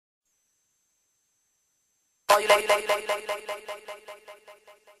All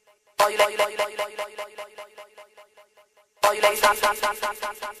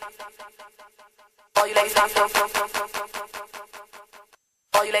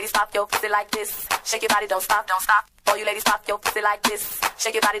you ladies pop your pussy like this. Shake your body, don't stop, don't stop. All you ladies pop your pussy like this.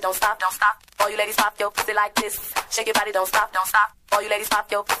 Shake your body, don't stop, don't stop. All you ladies pop your pussy like this. Shake your body, don't stop, don't stop. All you ladies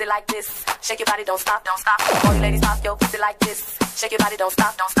pop your pussy like this. Shake your body, don't stop, don't stop. All you ladies pop your pussy like this. Shake your body, don't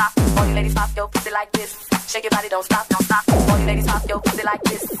stop, don't stop. All you ladies pop your pussy like this. Shake your body, don't stop, don't stop. All you ladies pop your pussy like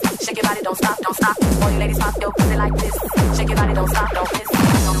this. Shake your body, don't stop, don't stop. All you ladies pop your pussy like this. Shake your body, don't stop, don't miss.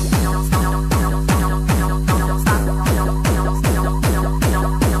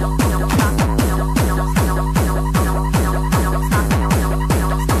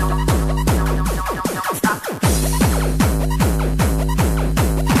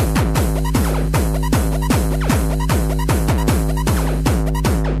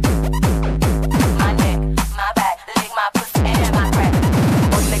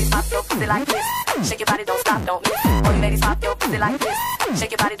 Like this, shake your body, don't stop, don't miss. All you ladies pop your pussy like this,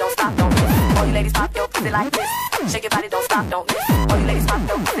 shake your body, don't stop, don't miss. All you ladies pop your pussy like this, shake your body, don't stop, don't miss. All you ladies pop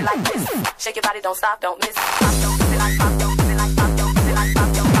your pussy like this, shake your body, don't stop, don't miss. Pop your pussy like, pop your pussy like, pop your pussy like,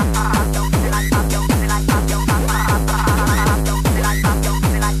 pop your pop your pussy like, pop your pussy like, pop your pop your pussy like, pop your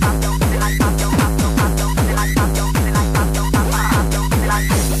pussy like, pop your pussy like, pop your pop your pussy like, pop your pussy like, pop your pop your pussy like.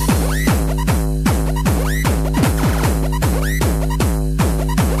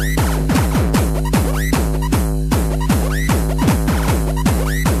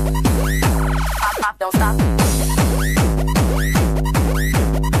 Don't stop.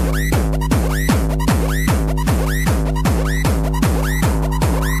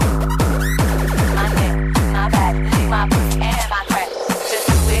 My neck, my back, my pussy and my crack. Just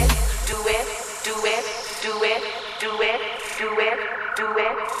do it, do it, do it, do it, do it, do it, do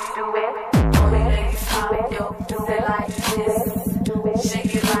it, do it. All you ladies pop your pussy like this.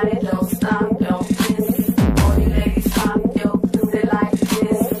 Shake your body, don't stop, don't miss. All you ladies pop your pussy like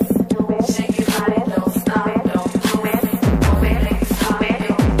this. Shake your body, don't stop, don't do it. All you ladies pop your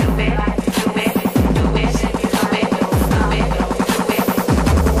do it, do it, do it. Shake your body, don't stop,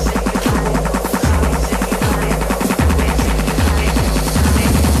 don't do it. Shake your body, don't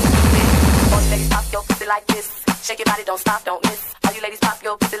shake your body, don't stop, don't miss. All you ladies pop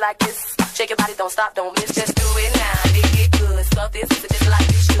your pussy like this. Shake your body, don't stop, don't miss. Just do it now, lick it good. Stuff this pussy just like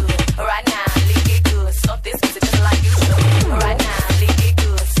you should. Right now, lick it good. Stuff this pussy just like you should. Right now, lick it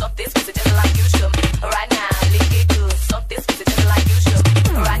good. Stuff this pussy just like you should. Right now, lick it good. Stuff this pussy just like you should.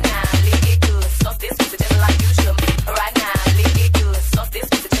 Right now, lick it good. Stuff this pussy just like you should. Right now, lick it good. Stuff this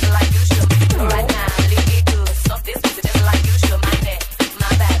pussy just like you should. Right now, lick it good. Stuff this pussy just like you should. My neck, my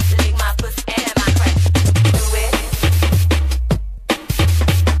back, lick my pussy and my crack. Do it.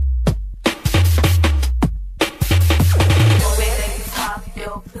 Pop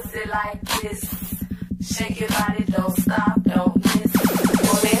your pussy like this. Shake your body, don't stop, don't miss.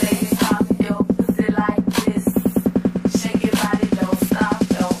 Oh, ladies, pop your pussy like this. Shake your body, don't stop,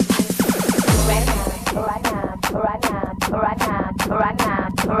 don't miss. Right now, right now, right now, right now,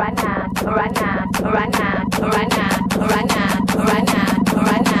 right now, right now, right now, right now, right now, right now, right now,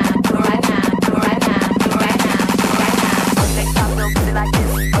 right now, right now, right now, right now, right now. Oh, you ladies, pop your pussy like this.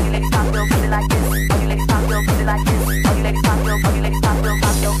 Oh, you ladies, pop your pussy like this. Oh, you ladies, pop your pussy like this. Oh, you ladies, pop your, oh, you ladies, pop your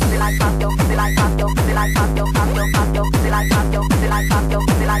pussy like, pop your pussy like, pop your pussy like, pop your, pop your, pop your pussy like, pop your pussy like, pop your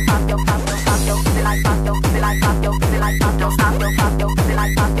pussy like, pop your, pop your, pop your pussy like, pop your pussy like, pop your pussy like, pop your, stop your, pop your pussy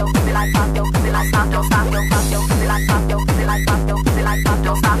like, pop your pussy like, pop your pussy like, stop your, stop your, pop your pussy like, pop your pussy like, pop your pussy like, pop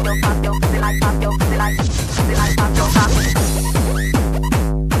your, stop your, pop your pussy like, pop your pussy like, pussy like, pop your, stop it.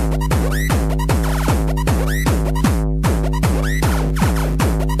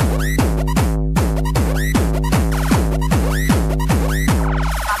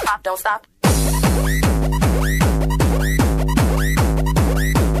 Don't stop.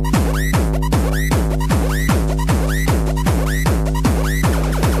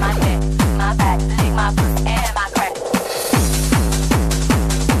 My neck, my back, lick my pussy and my crack.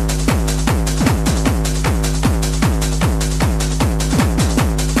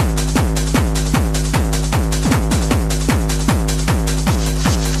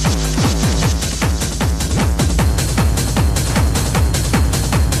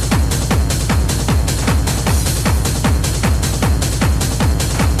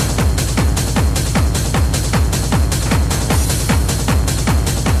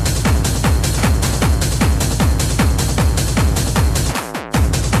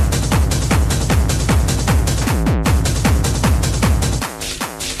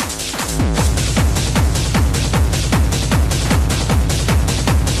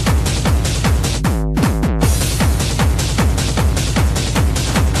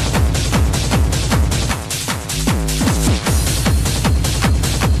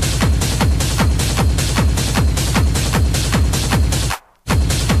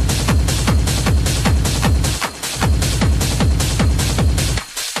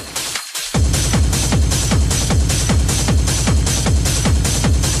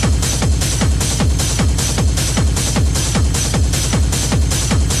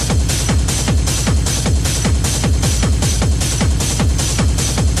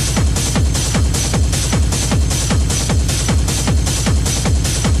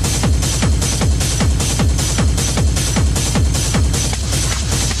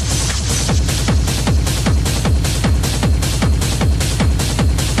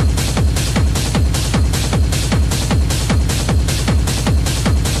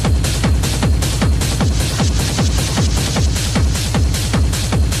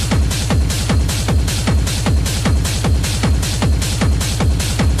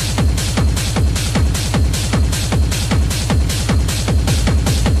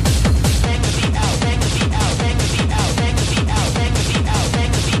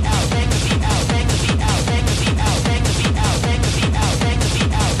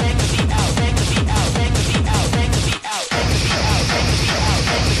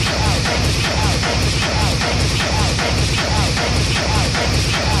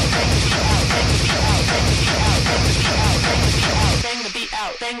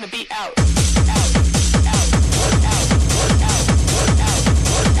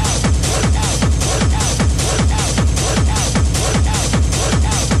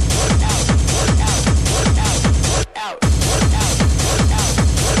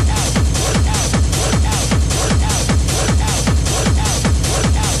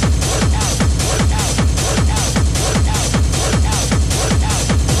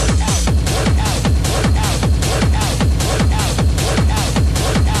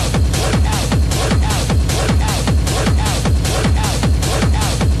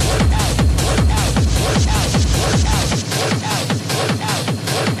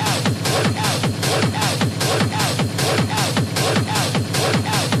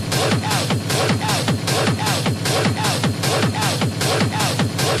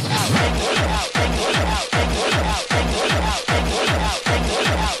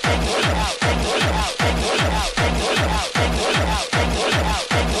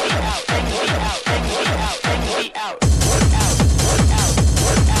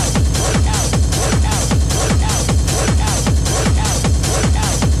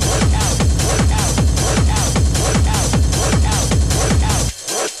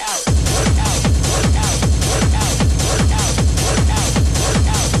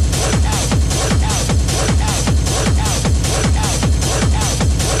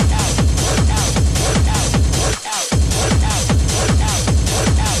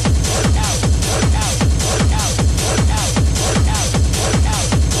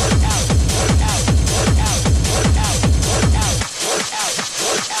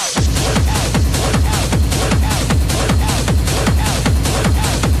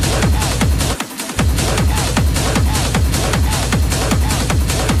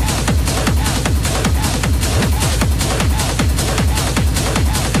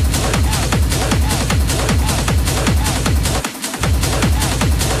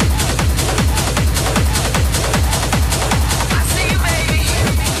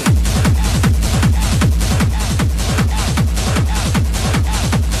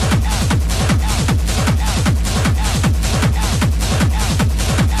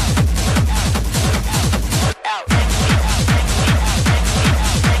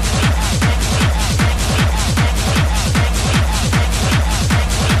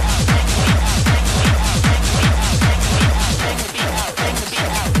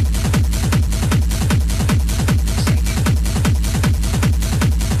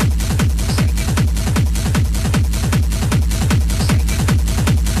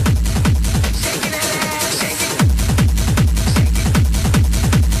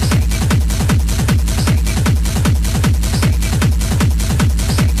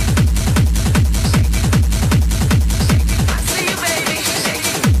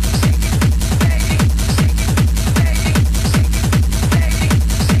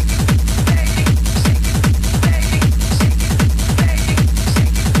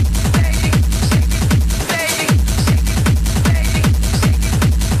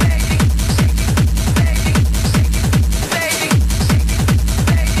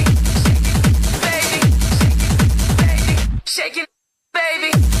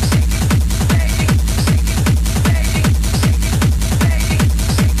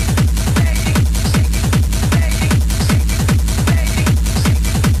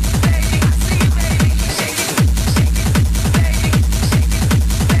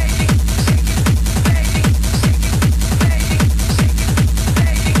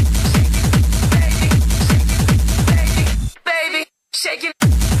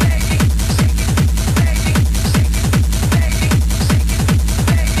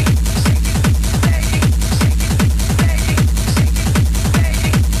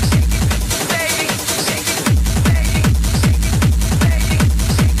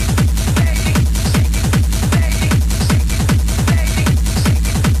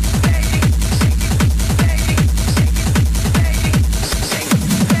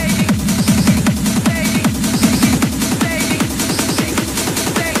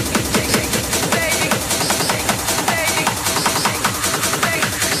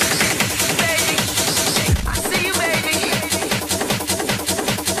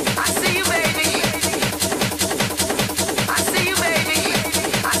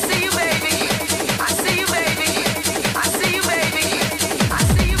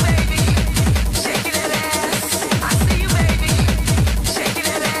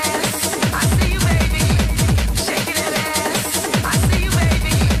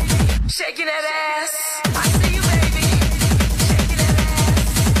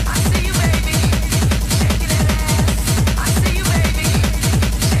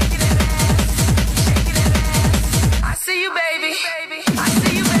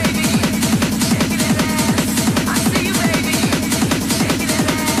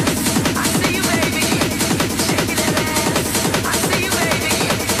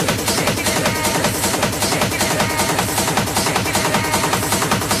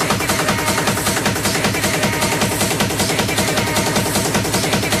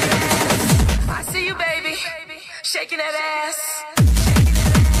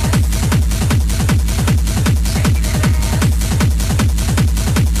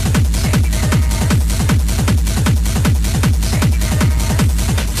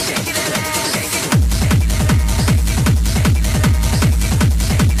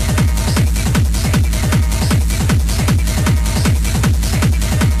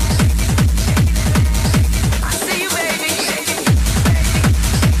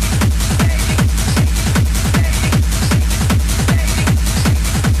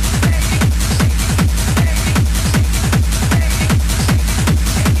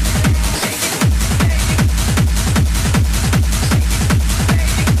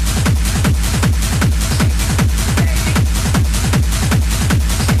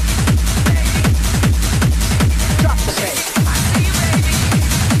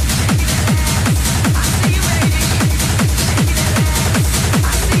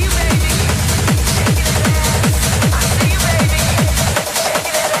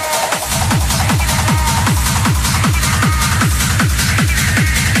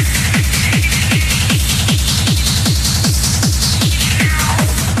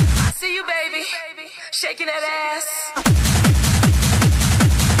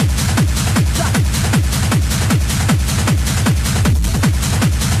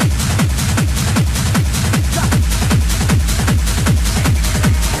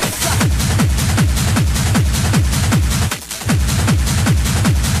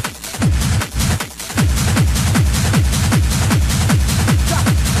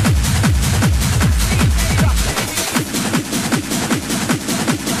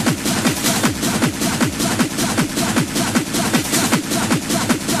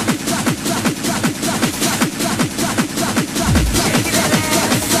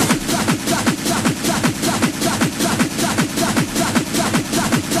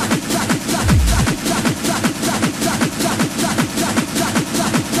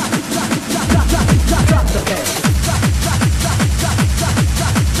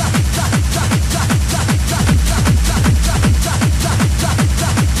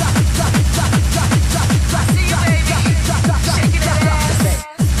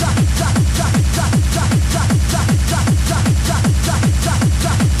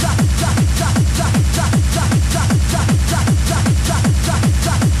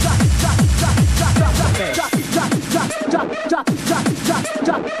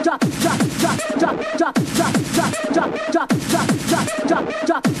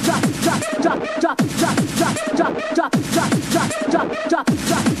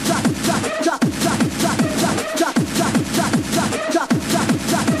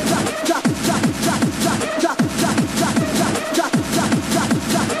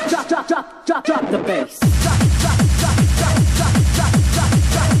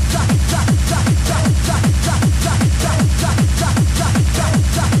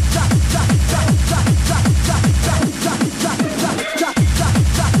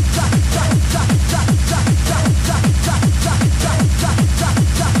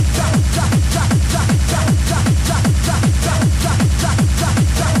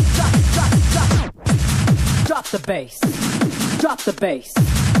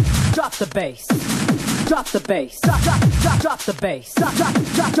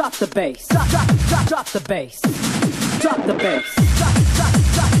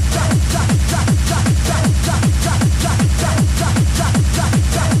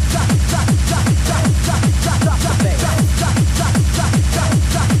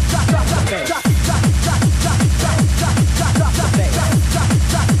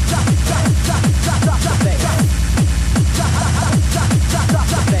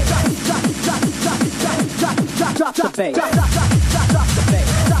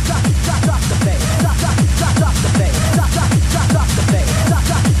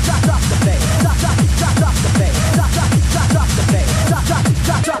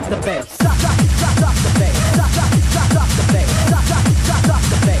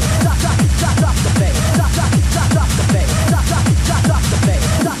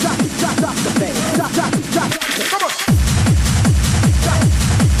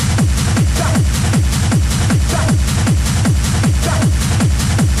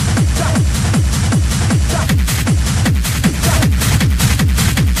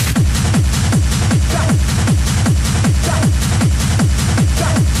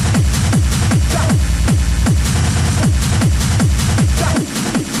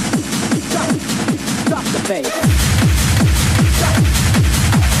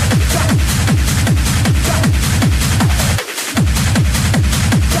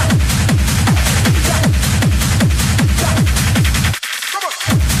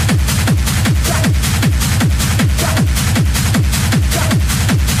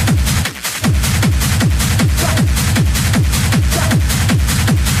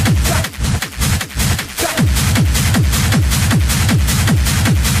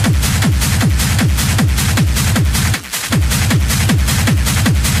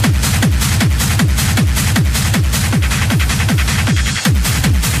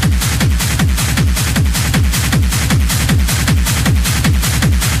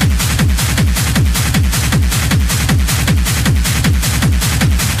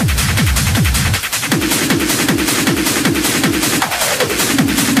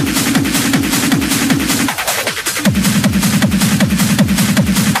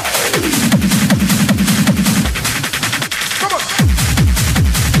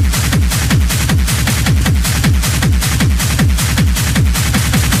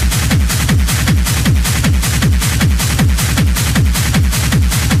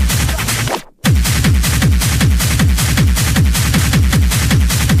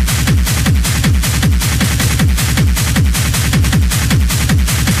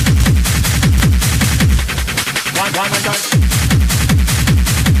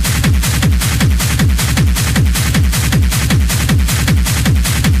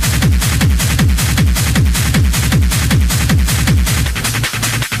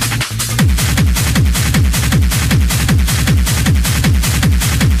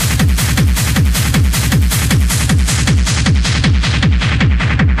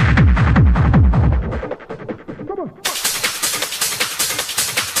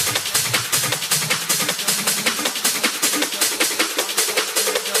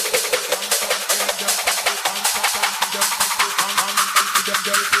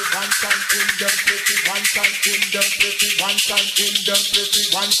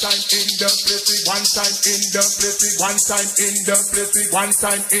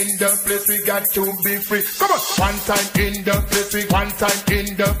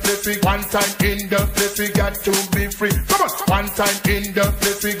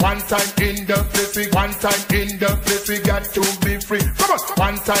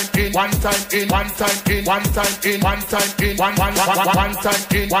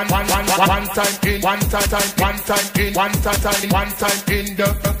 in one time in the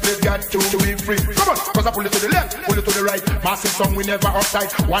place got to be free. Come on, cause I pull it to the left, pull it to the right. Massive song we never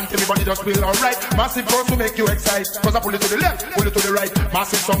uptight. Want everybody just feel alright. Massive chorus to make you excited. Cause I pull it to the left, pull it to the right.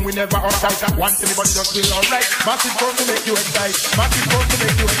 Massive song we never uptight. Want everybody just feel alright. Massive chorus to make you excited. Massive chorus to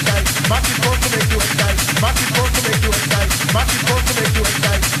make you excited. Massive chorus to make you excited. Massive chorus to make you excited. Massive chorus to make you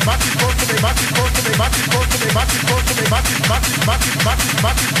excited. Massive chorus to make massive chorus to make massive chorus to make massive chorus to make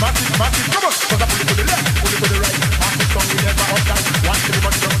massive. Come on, cause I pull it to the left, pull it to the right. Massive song we never uptight. Want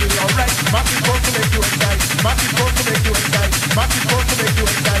everybody just feel alright. Massive chorus to make you excited. Massive chorus to make you excited. Massive chorus to make you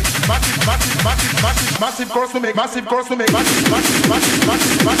excited. Massive chorus to make massive chorus to make massive chorus to make you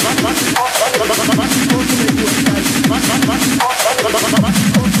excited.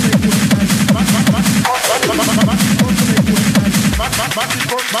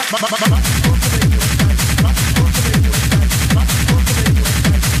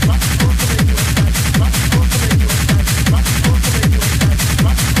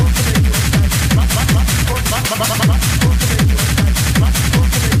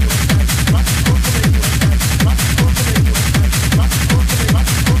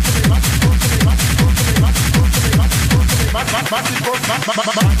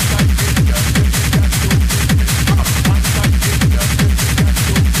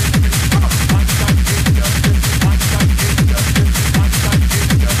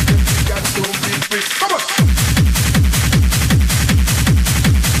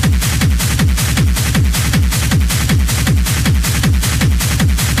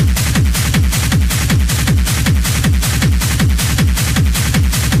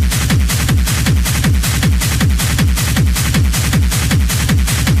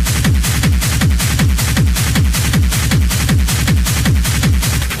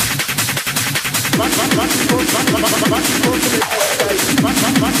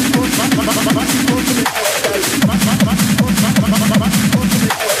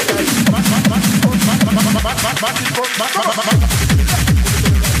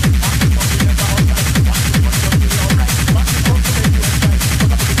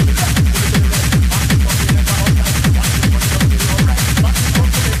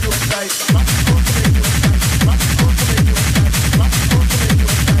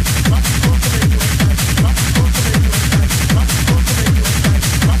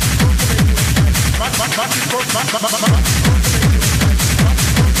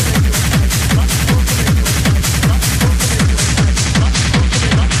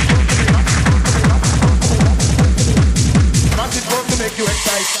 Massive chorus to make you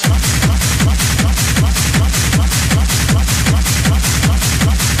excited.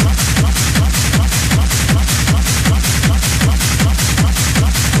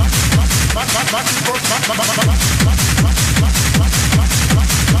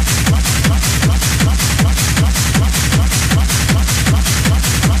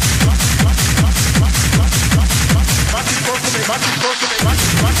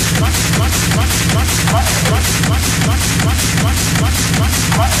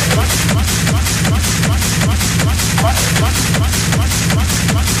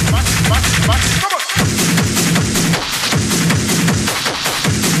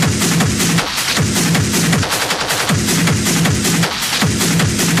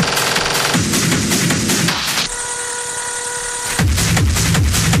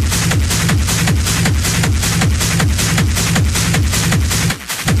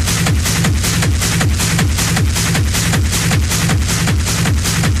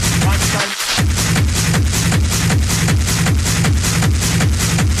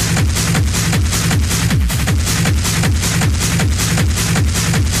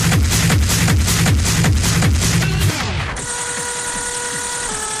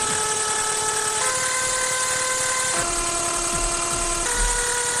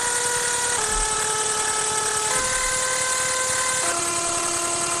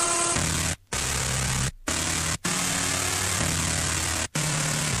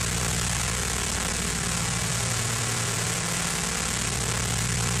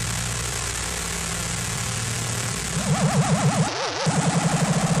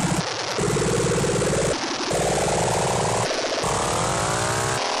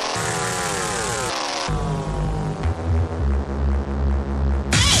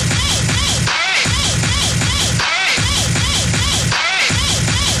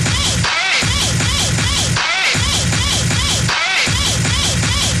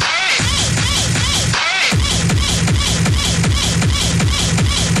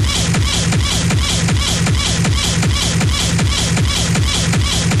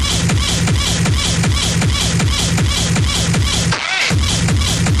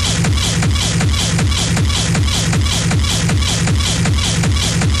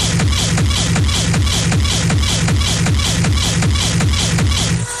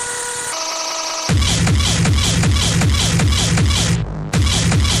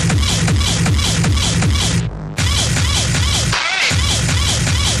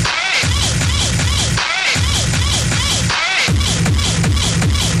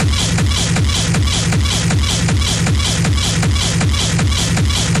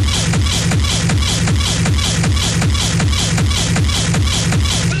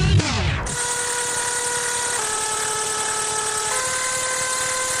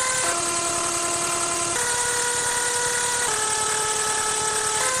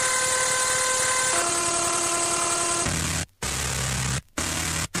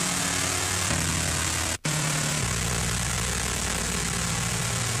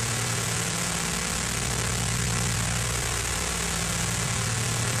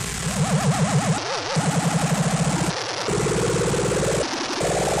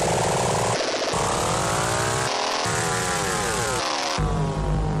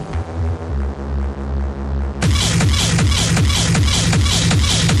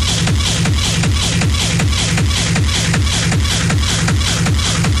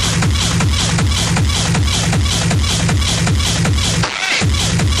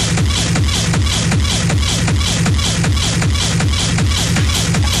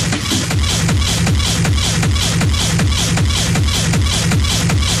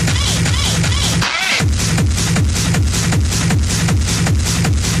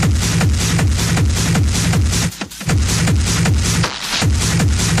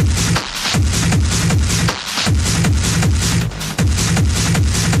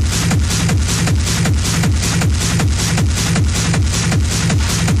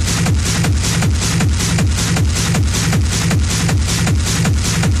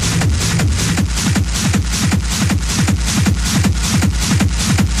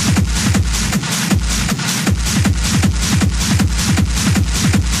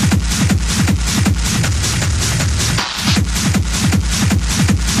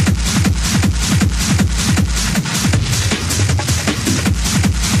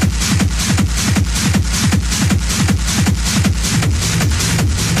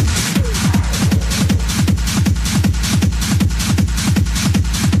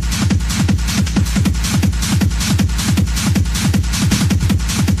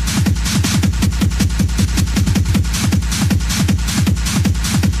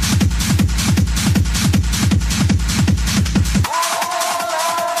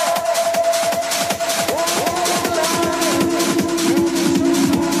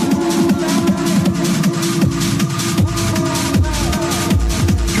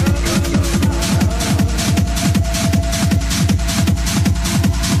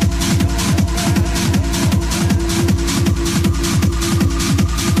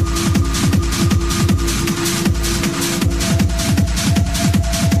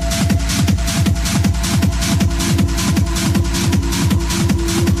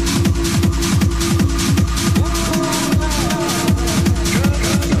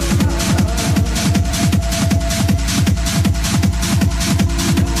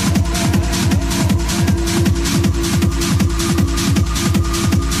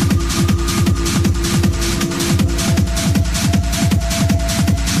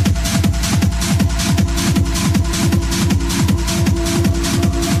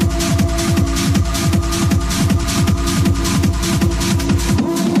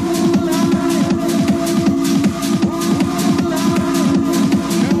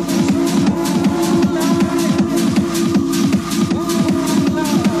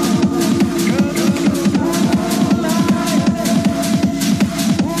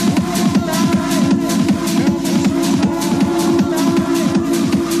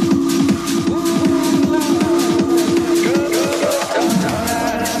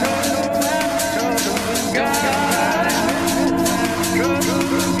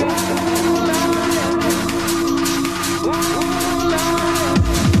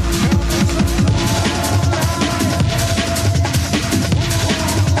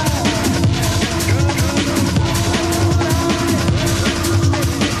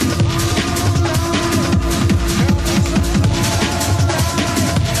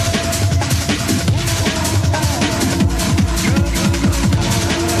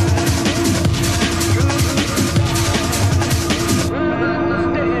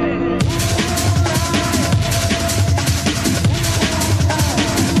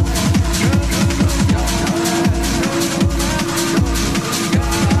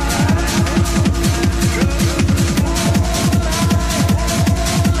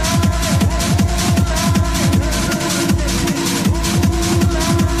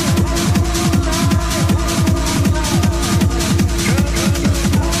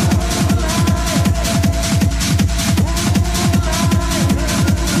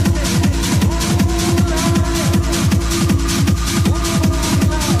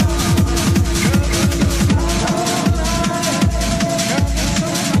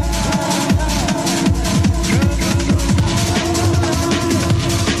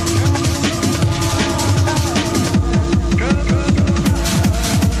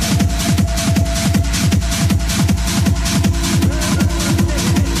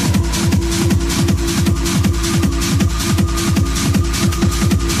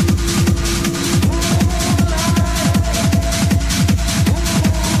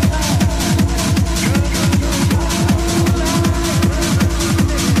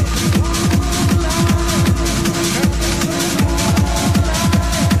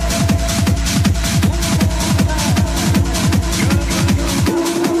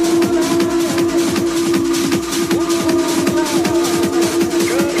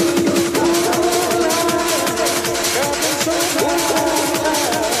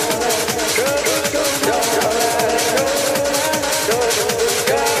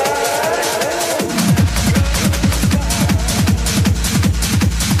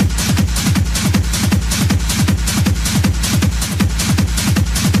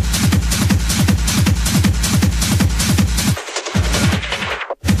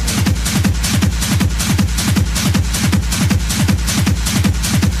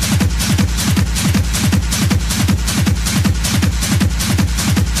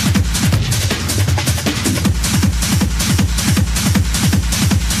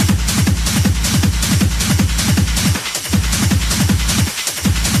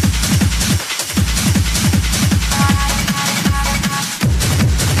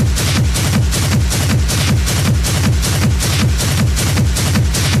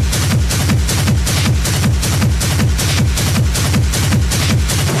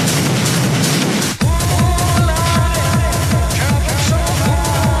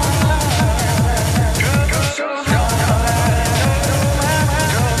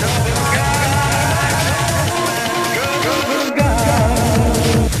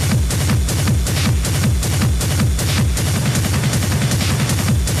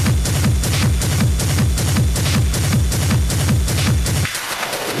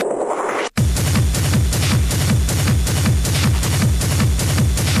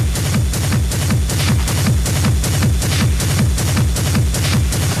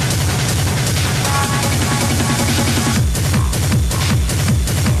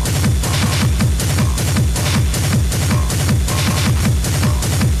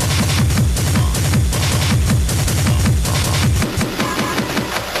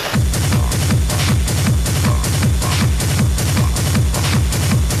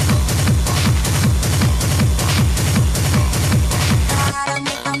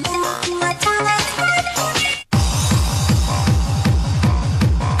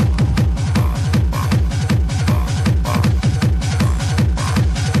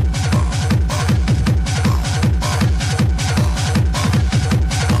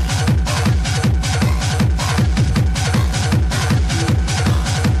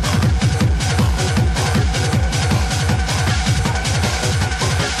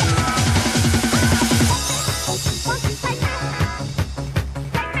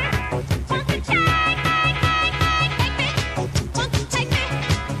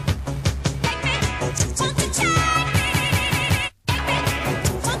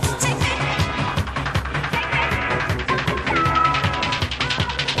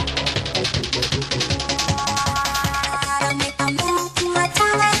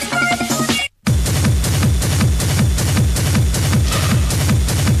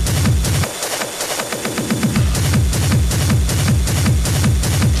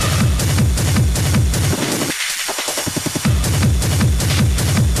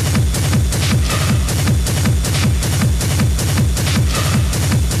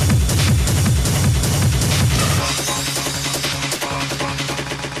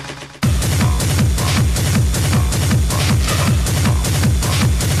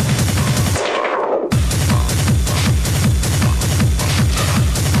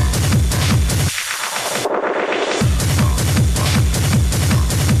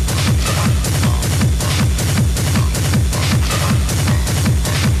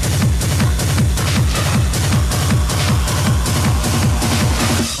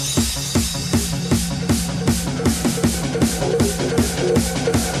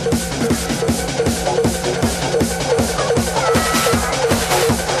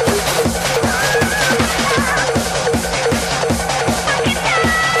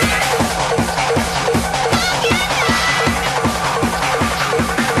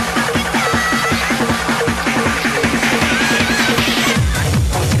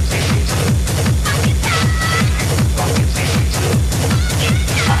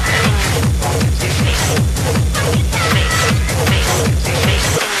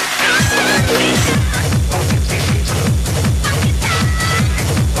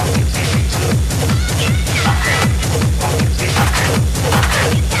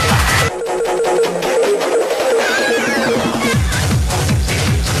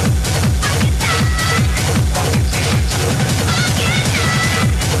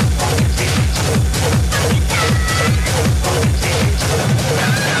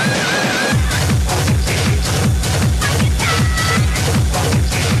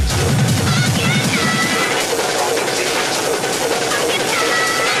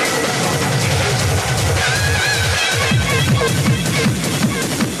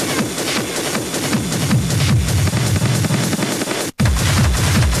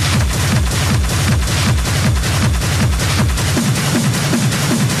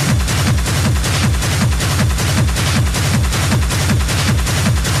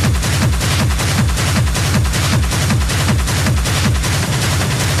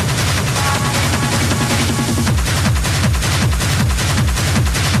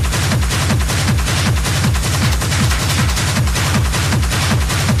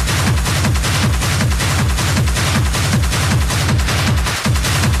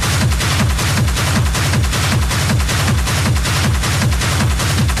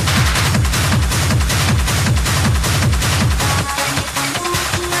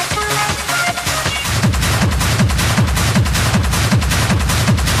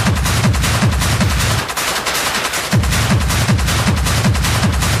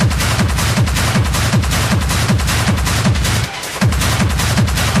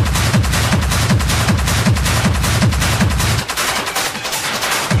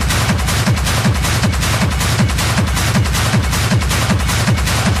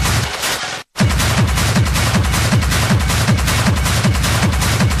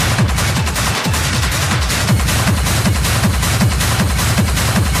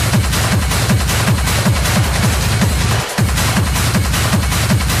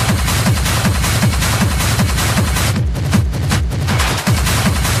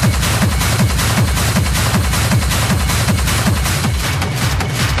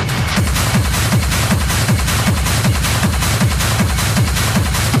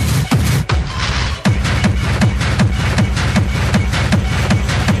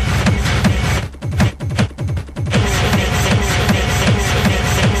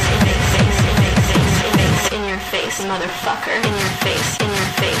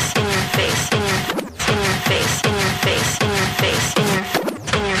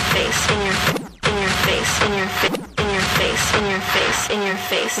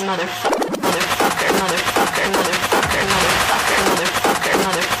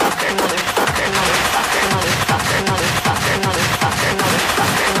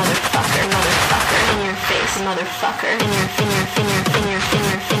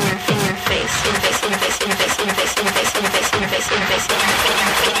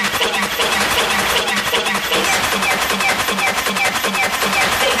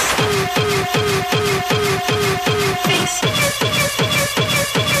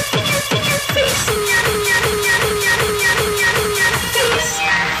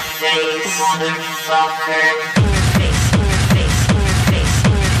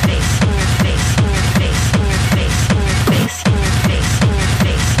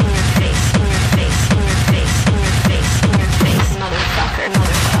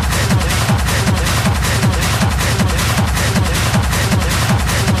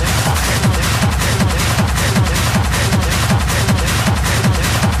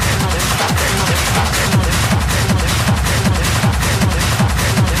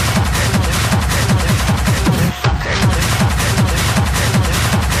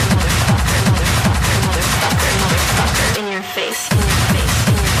 face.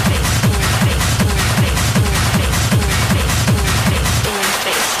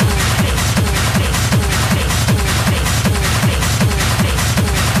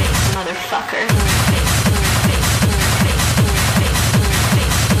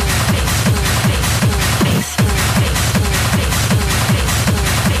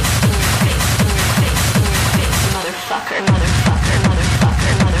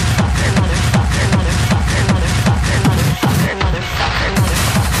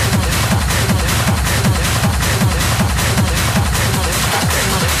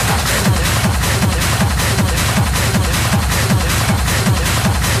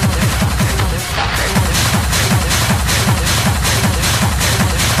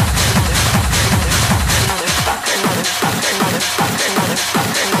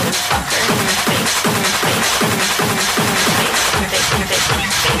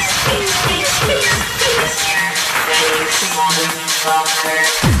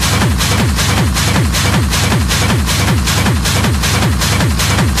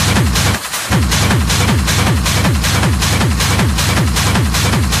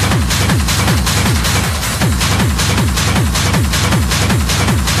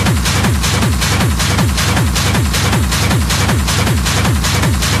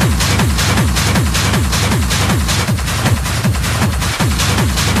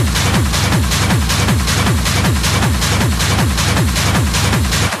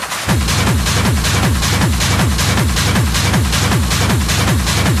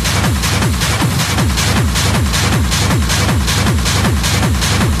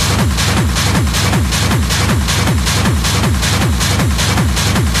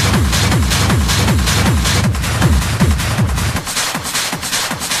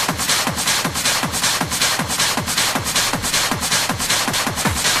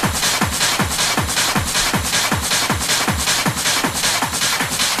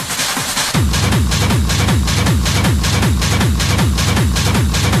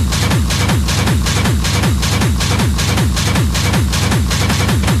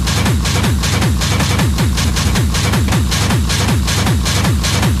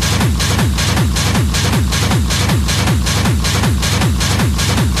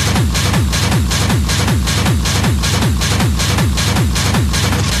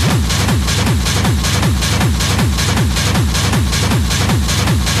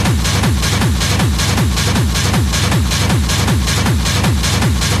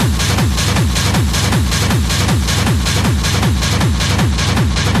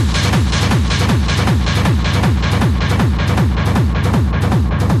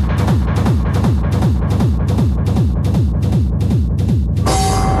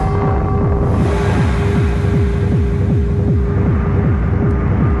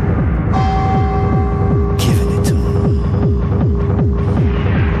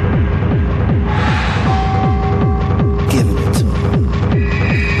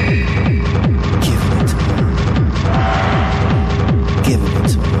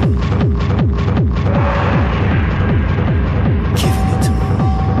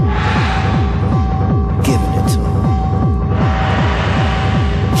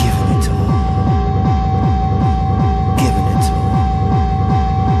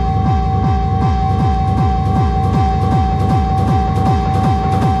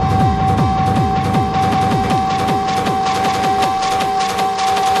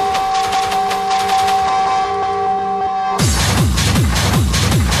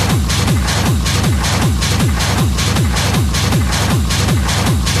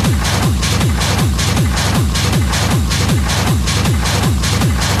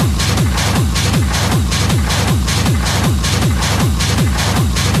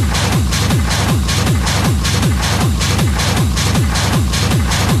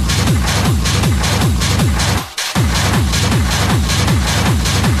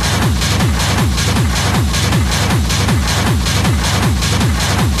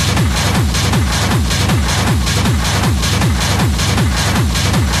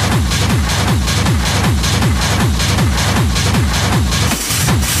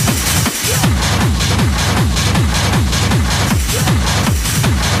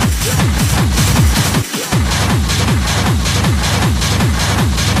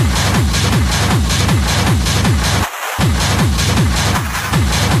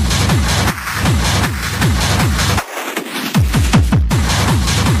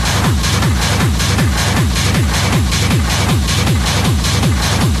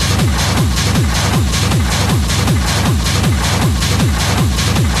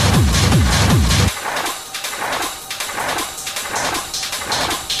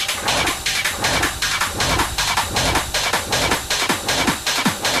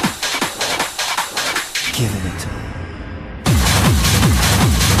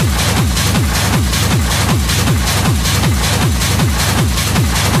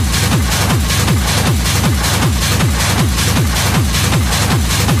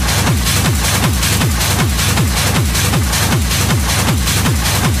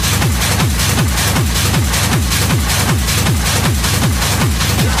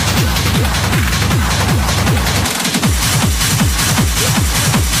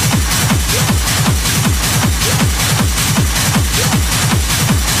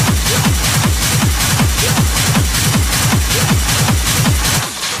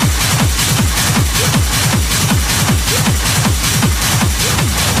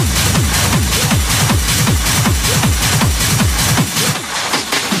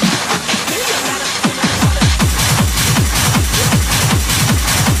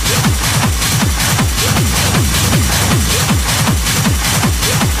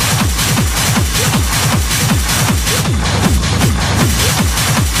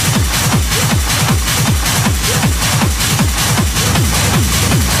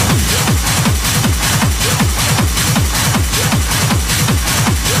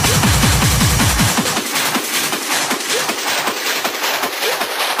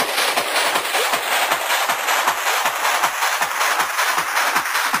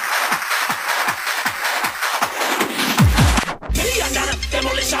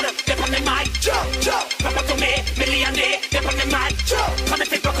 Come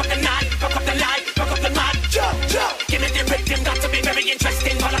if it broke up the night, broke up the light, broke up the mic. Jump, jump. Give me the rhythm, got to be very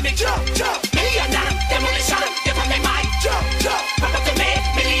interesting. Follow me, jump, jump. Million dollar, demolition, they on the mic. Jump, jump. Pop up to me,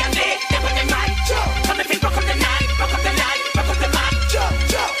 million day, they on the mic. Jump. Come if it broke up the night, broke up the light, broke up the mic. Jump,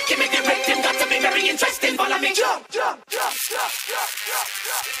 jump. Give me the rhythm, got to be very interesting. Follow me, jump, jump, jump,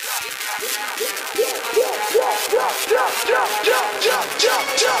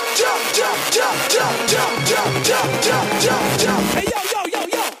 jump, jump, jump. Hey yo, yo, yo,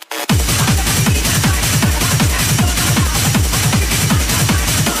 yo.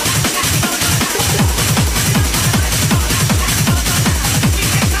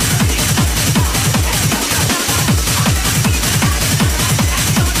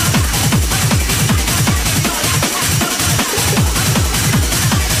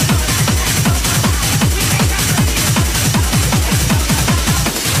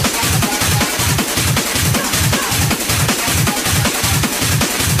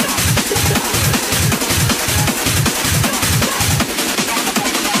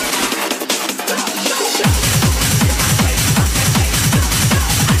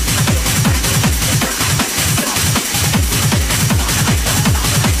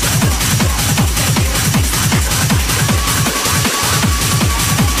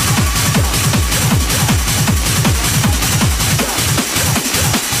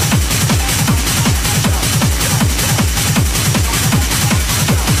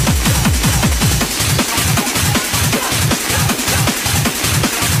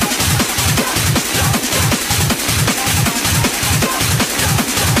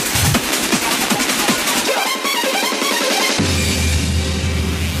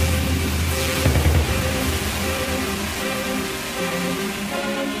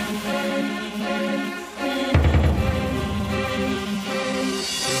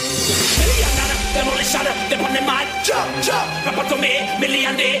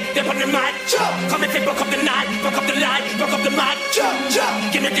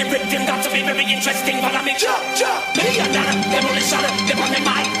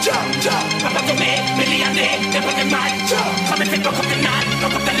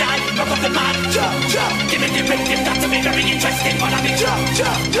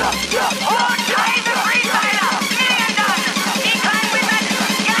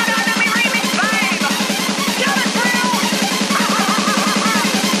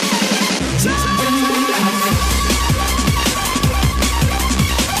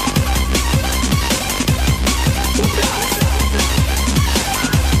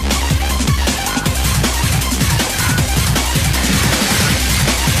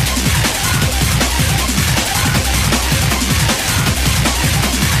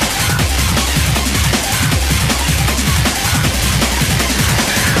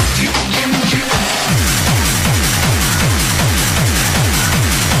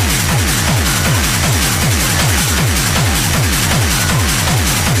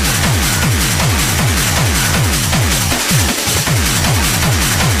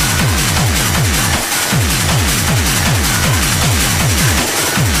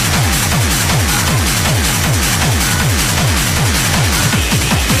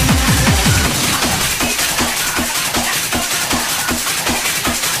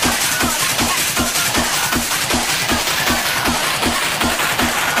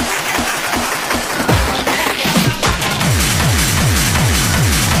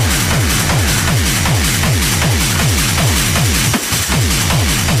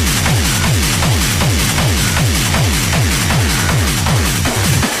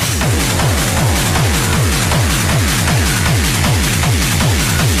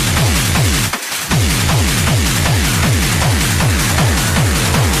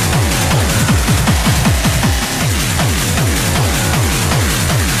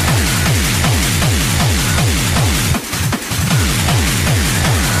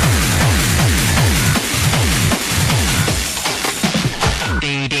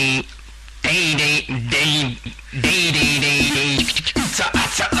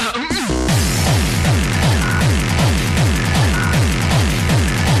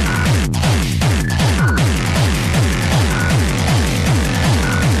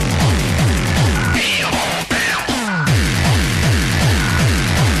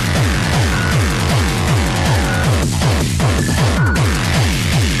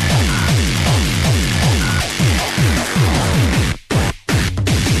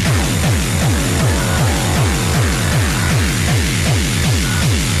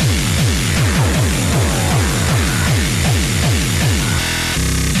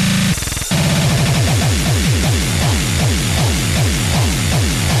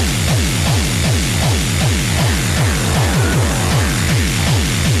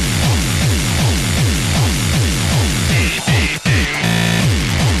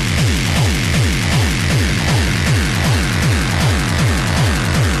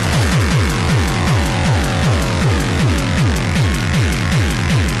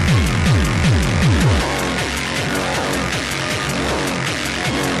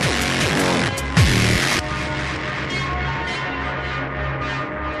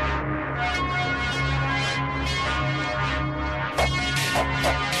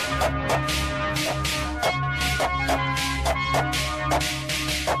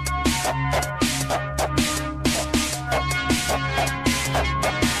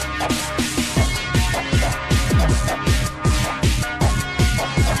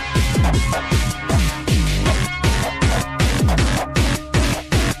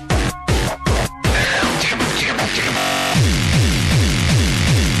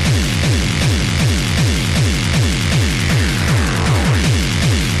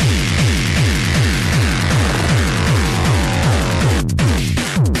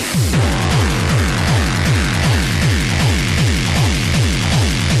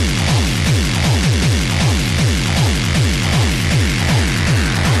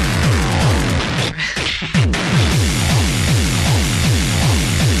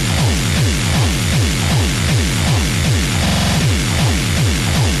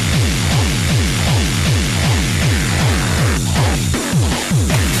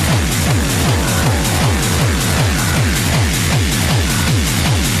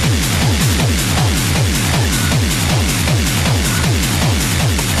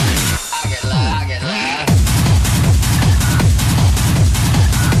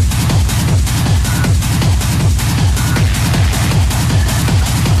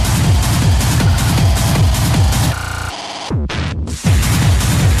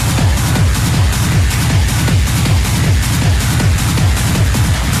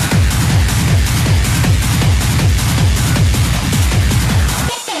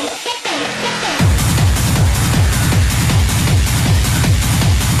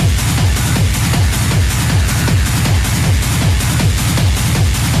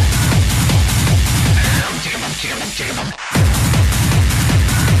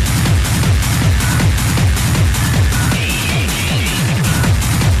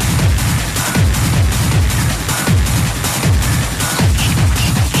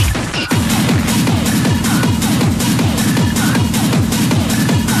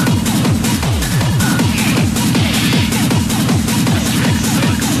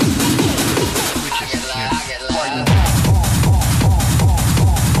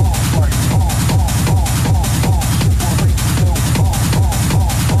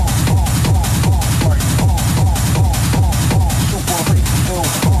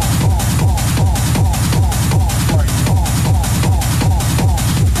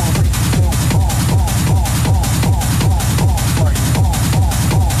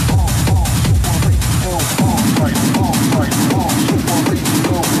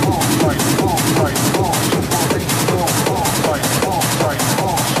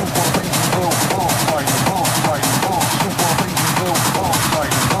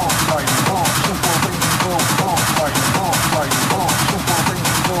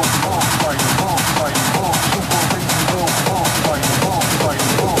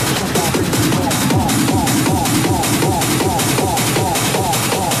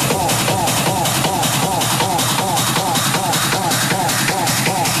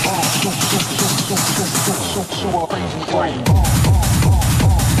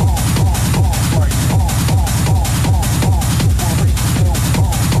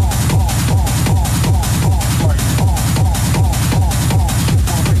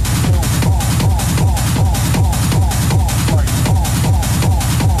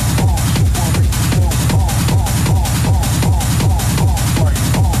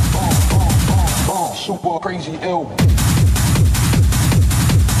 crazy ill.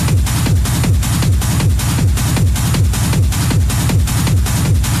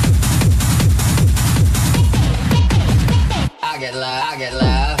 I get love. I get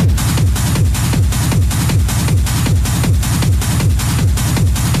love.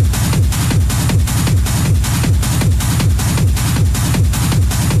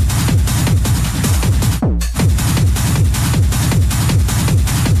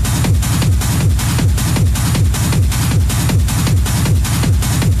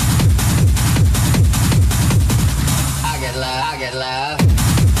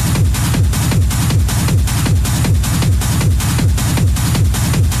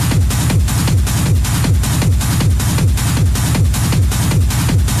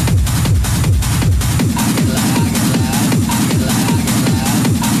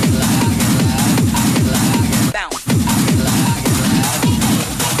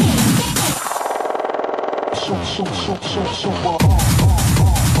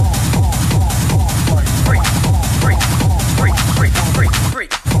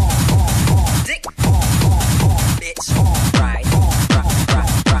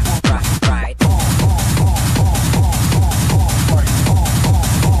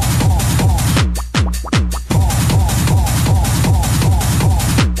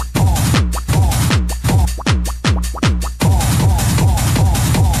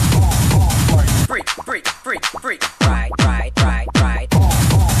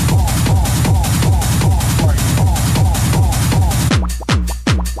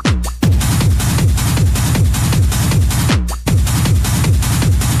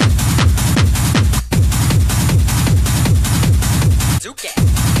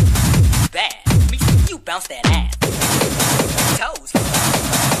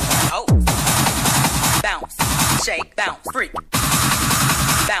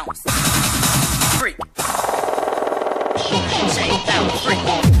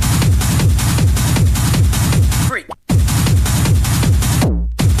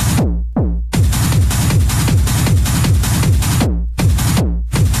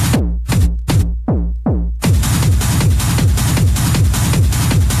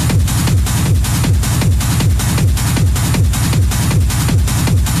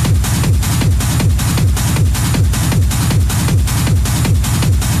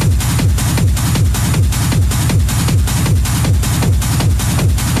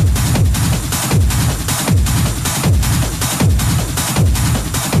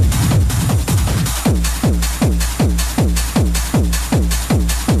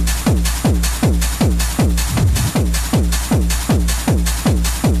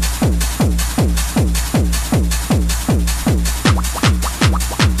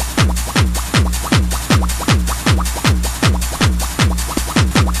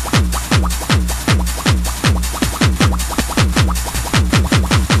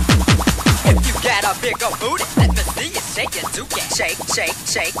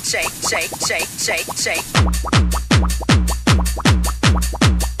 shake, shake, shake, shake, shake, shake, shake.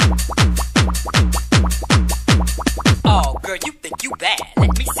 Oh, girl, you think you bad?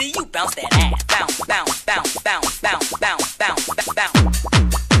 Let me see you bounce that ass. Bounce, bounce, bounce, bounce, bounce, bounce, bounce, bounce.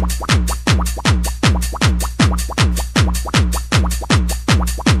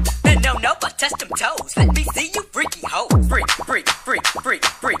 No, but touch them toes. Let me see you freaky hoe. Freak, freak, freak, freak,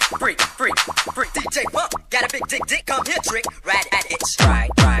 freak, freak, freak, freak. DJ Funk, got a big dick, dick, come here, trick. Ride at it. Ride,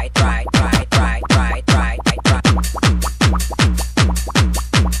 ride, ride, ride, ride, ride, ride, ride.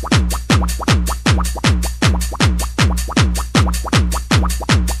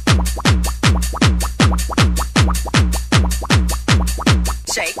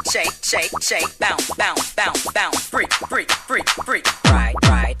 Shake, shake, shake, shake, bounce, bounce, bounce, bounce. Freak, freak, freak, freak. Ride,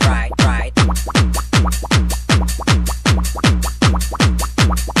 ride, ride, ride.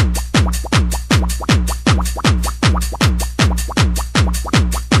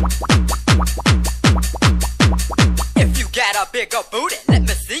 If you got a bigger booty, let me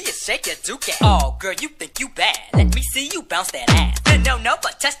see you shake your dookie. Oh, girl, you think you bad? Let me see you bounce that ass. No,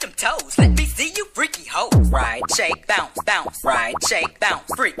 but touch them toes. Let me see you freaky hoe. Ride, shake, bounce, bounce. Ride, shake, bounce,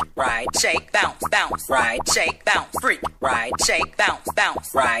 freak. Ride, shake, bounce, bounce. Ride, shake, bounce, freak. Ride, shake, bounce,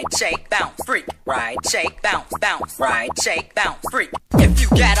 bounce. Ride, shake, bounce, freak. Ride, shake, bounce, bounce. Ride, shake, bounce, freak. If you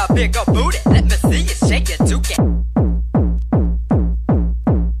got a bigger booty, let me see you shake your dookie.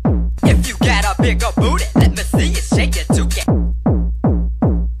 If you got a bigger booty, let me see you shake your dookie.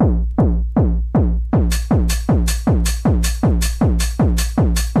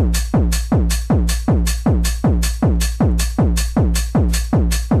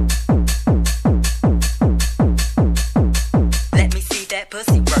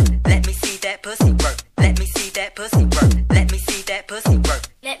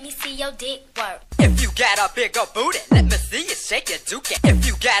 If you got a bigger booty, let me see you shake your dookie. If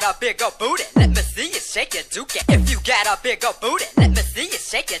you got a bigger booty, let me see you shake your dookie. If you got a bigger booty, let me see you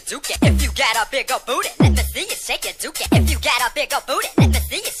shake your dookie. If you got a bigger booty, let me see you shake your dookie. If you got a bigger booty, let me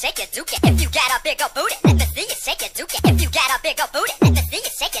see you shake your dookie. If you got a bigger booty, let me see you shake your dookie. If you got a bigger booty, let me see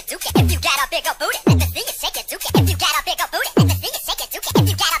you